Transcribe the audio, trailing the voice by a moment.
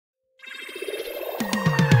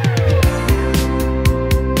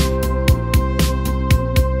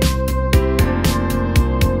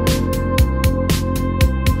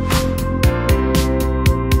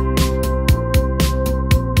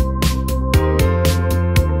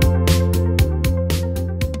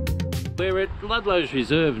at Ludlows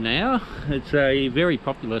Reserve now. It's a very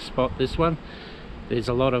popular spot, this one. There's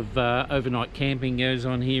a lot of overnight camping goes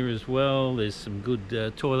on here as well. There's some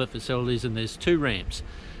good toilet facilities, and there's 2 ramps.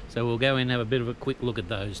 So we'll go in and have a bit of a quick look at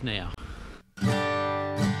those now.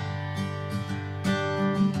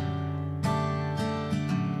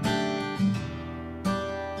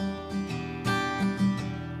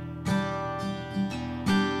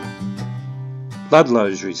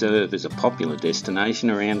 Ludlows Reserve is a popular destination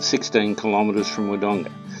around 16 kilometres from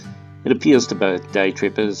Wodonga. It appeals to both day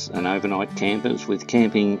trippers and overnight campers, with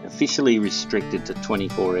camping officially restricted to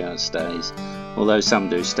 24-hour stays, although some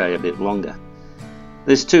do stay a bit longer.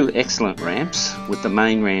 There's 2 excellent ramps, with the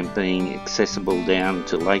main ramp being accessible down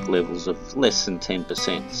to lake levels of less than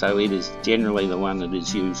 10%, so it is generally the one that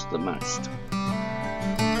is used the most.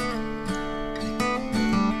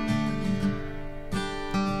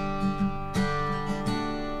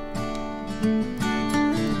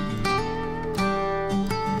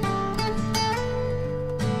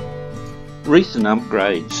 Recent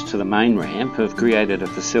upgrades to the main ramp have created a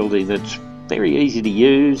facility that's very easy to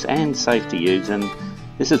use and safe to use, and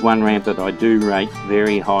this is one ramp that I do rate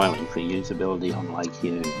very highly for usability on Lake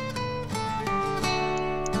Hume.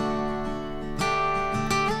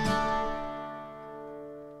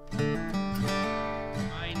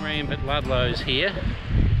 Main ramp at Ludlows here.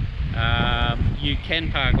 You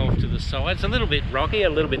can park off to the side. It's a little bit rocky, a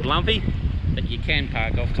little bit lumpy, but you can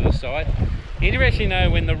park off to the side. Interesting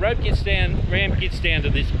though, when the ramp gets down to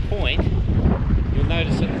this point, you'll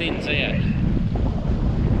notice it thins out.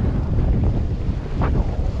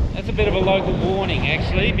 That's a bit of a local warning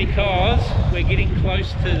actually, because we're getting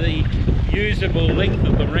close to the usable length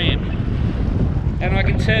of the ramp, and I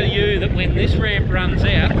can tell you that when this ramp runs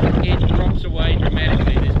out, it drops away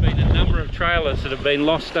dramatically. There's been a number of trailers that have been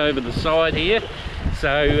lost over the side here,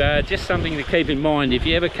 so just something to keep in mind. If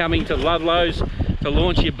you're ever coming to Ludlows to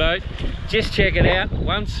launch your boat, just check it out.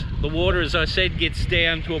 Once the water, as I said, gets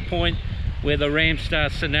down to a point where the ramp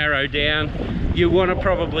starts to narrow down, you want to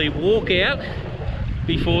probably walk out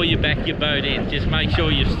before you back your boat in. Just make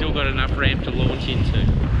sure you've still got enough ramp to launch into.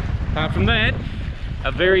 Apart from that,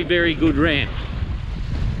 a very, very good ramp.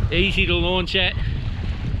 Easy to launch at,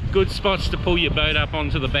 good spots to pull your boat up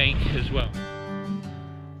onto the bank as well.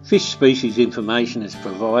 Fish species information is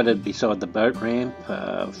provided beside the boat ramp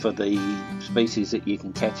for the species that you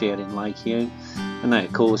can catch out in Lake Hume, and they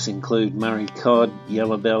of course include Murray cod,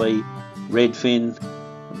 yellow belly, redfin,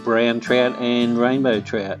 brown trout and rainbow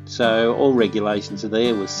trout. So all regulations are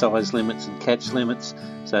there with size limits and catch limits,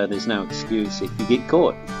 so there's no excuse if you get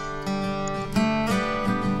caught.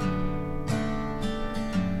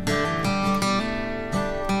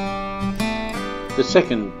 The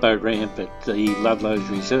second boat ramp at the Ludlows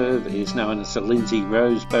Reserve is known as the Lindsay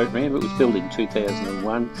Rose boat ramp. It was built in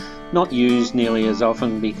 2001, not used nearly as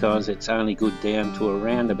often because it's only good down to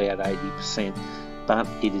around about 80%, but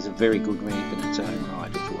it is a very good ramp in its own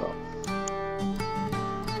right as well.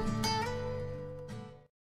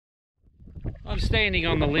 I'm standing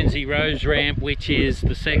on the Lindsay Rose ramp, which is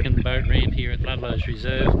the second boat ramp here at Ludlows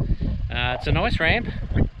Reserve. It's a nice ramp,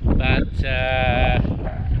 but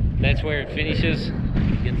that's where it finishes.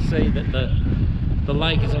 You can see that the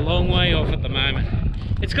lake is a long way off at the moment.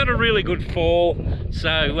 It's got a really good fall,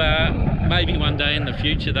 so maybe one day in the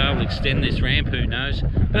future they'll extend this ramp, who knows.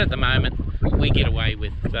 But at the moment we get away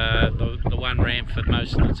with the one ramp for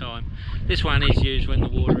most of the time. This one is used when the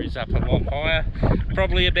water is up a lot higher,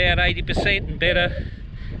 probably about 80% and better.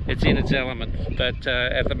 It's in its element, but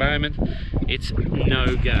at the moment it's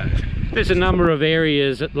no go. There's a number of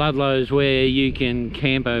areas at Ludlows where you can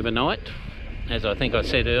camp overnight. As I think I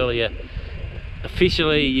said earlier,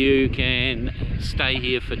 officially you can stay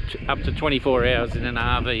here for up to 24 hours in an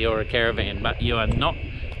RV or a caravan, but you are not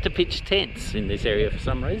to pitch tents in this area for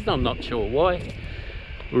some reason. I'm not sure why.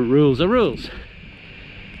 Rules are rules.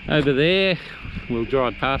 Over there, we'll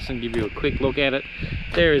drive past and give you a quick look at it.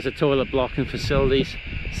 There is a toilet block and facilities.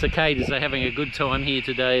 Cicadas are having a good time here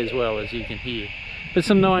today as well, as you can hear. But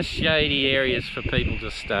some nice shady areas for people to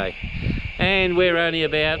stay. And we're only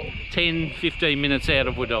about 10-15 minutes out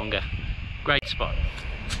of Wodonga. Great spot.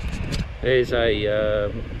 There's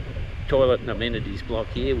a toilet and amenities block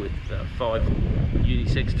here with 5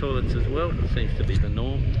 unisex toilets as well. It seems to be the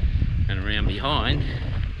norm. And around behind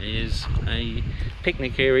is a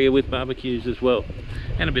picnic area with barbecues as well,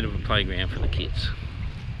 and a bit of a playground for the kids.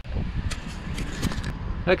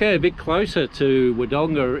 Okay, a bit closer to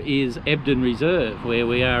Wodonga is Ebden Reserve, where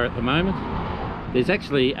we are at the moment. There's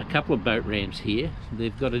actually a couple of boat ramps here.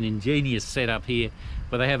 They've got an ingenious setup here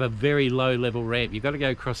where they have a very low level ramp. You've got to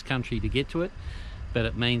go cross country to get to it, but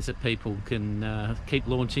it means that people can keep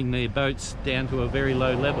launching their boats down to a very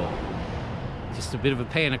low level. Just a bit of a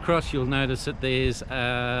pan across, you'll notice that there's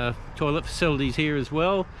toilet facilities here as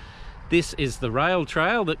well. This is the rail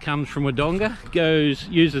trail that comes from Wodonga,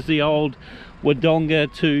 uses the old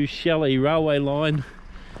Wodonga to Shelley railway line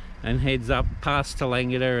and heads up past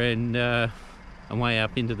Tallangatta and way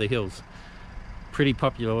up into the hills. Pretty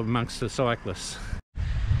popular amongst the cyclists.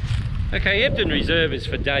 Okay, Ebden Reserve is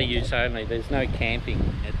for day use only. There's no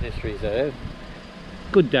camping at this reserve.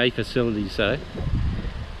 Good day facilities though.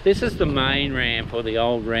 This is the main ramp, or the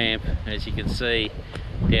old ramp, as you can see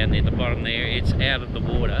down near the bottom there. It's out of the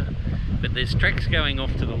water, but there's tracks going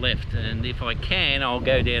off to the left, and if I can I'll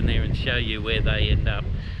go down there and show you where they end up,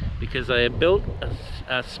 because they have built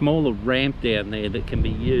a smaller ramp down there that can be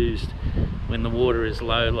used when the water is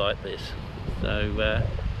low like this. So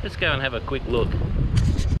let's go and have a quick look.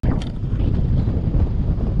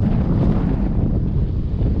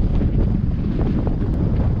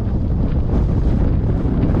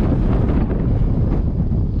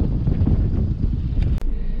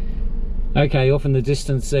 Okay, off in the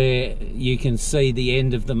distance there you can see the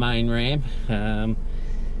end of the main ramp.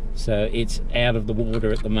 So it's out of the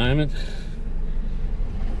water at the moment.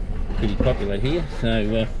 Pretty popular here,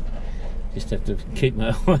 so just have to keep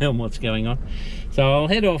my eye on what's going on. So I'll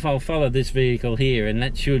head off, I'll follow this vehicle here, and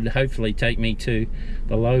that should hopefully take me to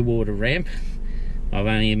the low water ramp. I'm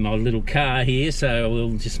only in my little car here, so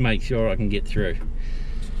we'll just make sure I can get through.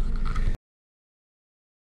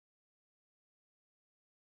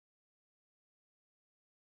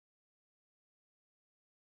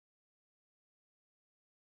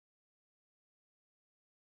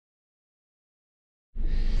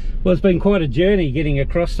 Well, it's been quite a journey getting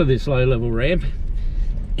across to this low level ramp,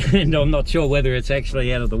 and I'm not sure whether it's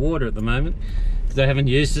actually out of the water at the moment because I haven't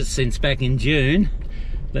used it since back in June,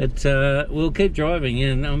 but we'll keep driving,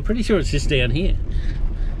 and I'm pretty sure it's just down here,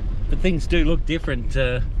 but things do look different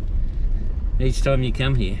each time you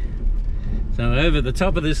come here. So over the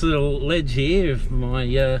top of this little ledge here, if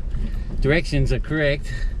my directions are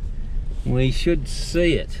correct, we should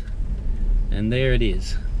see it, and there it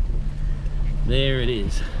is. There it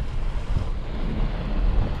is.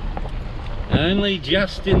 Only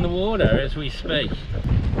just in the water as we speak.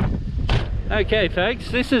 Okay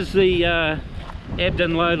folks, this is the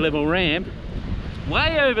Ebden low level ramp.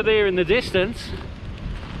 Way over there in the distance,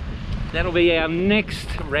 that'll be our next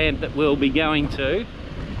ramp that we'll be going to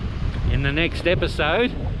in the next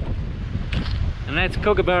episode, and that's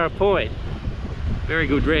Kookaburra Point. Very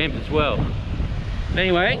good ramp as well.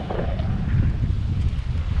 Anyway,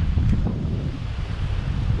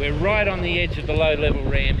 we're right on the edge of the low level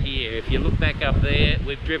ramp here. If you look back up there,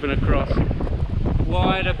 we've driven across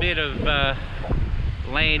quite a bit of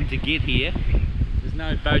land to get here. There's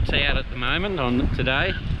no boats out at the moment on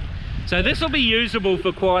today. So this will be usable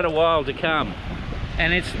for quite a while to come.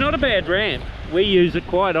 And it's not a bad ramp. We use it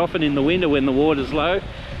quite often in the winter when the water's low.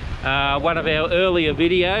 One of our earlier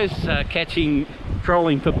videos,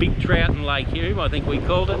 trolling for big trout in Lake Hume, I think we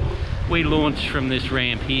called it, we launched from this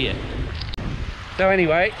ramp here. So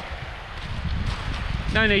anyway,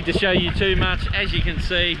 no need to show you too much. As you can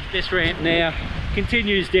see, this ramp now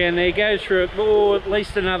continues down there, goes for at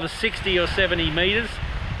least another 60 or 70 metres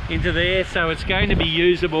into there, so it's going to be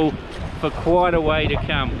usable for quite a way to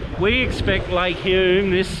come. We expect Lake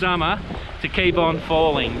Hume this summer to keep on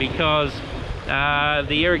falling because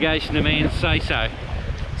the irrigation demands say so.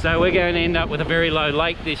 So we're going to end up with a very low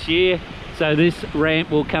lake this year, so this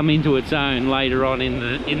ramp will come into its own later on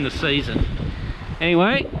in the season.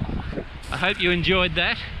 Anyway, I hope you enjoyed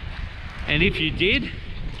that, and if you did,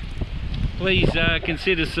 please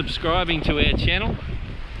consider subscribing to our channel,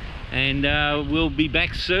 and we'll be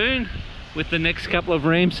back soon with the next couple of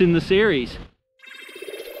ramps in the series.